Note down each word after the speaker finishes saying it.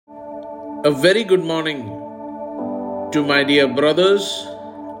A very good morning to my dear brothers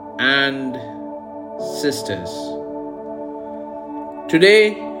and sisters.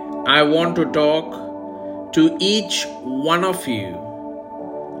 Today, I want to talk to each one of you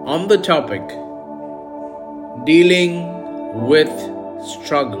on the topic dealing with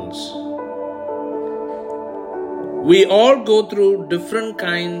struggles. We all go through different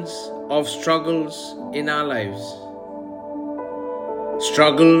kinds of struggles in our lives.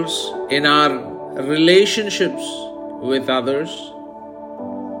 Struggles in our relationships with others.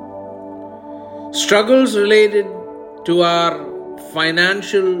 Struggles related to our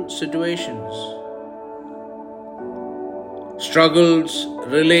financial situations. Struggles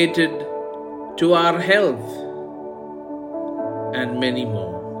related to our health, and many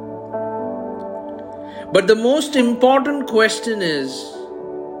more. But the most important question is,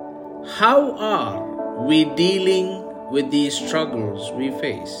 how are we dealing with these struggles we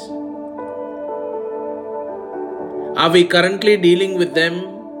face? Are we currently dealing with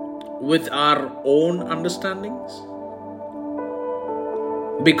them with our own understandings?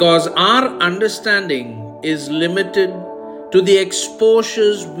 Because our understanding is limited to the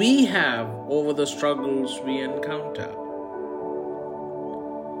exposures we have over the struggles we encounter.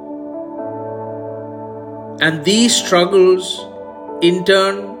 And these struggles, in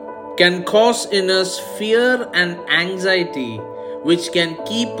turn, can cause in us fear and anxiety, which can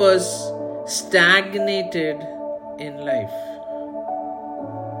keep us stagnated in life.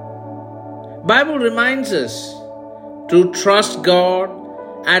 Bible reminds us to trust God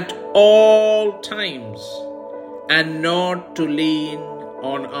at all times and not to lean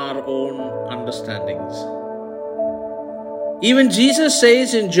on our own understandings. Even Jesus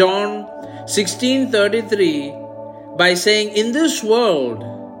says in John 16:33 by saying, "In this world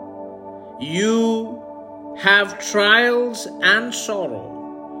you have trials and sorrow,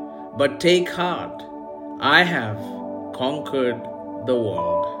 but take heart, I have conquered the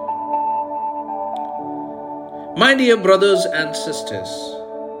world." My dear brothers and sisters,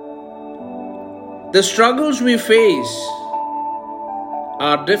 the struggles we face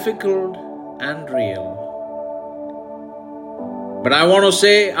are difficult and real. But I want to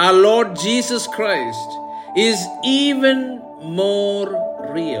say our Lord Jesus Christ is even more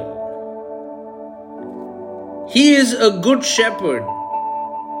real. He is a good shepherd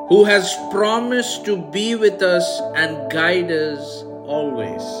who has promised to be with us and guide us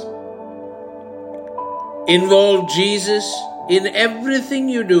always. Involve Jesus in everything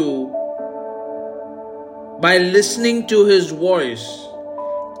you do by listening to His voice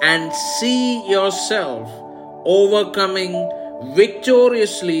and see yourself overcoming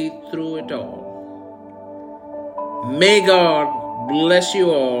victoriously through it all. May God bless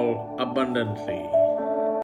you all abundantly.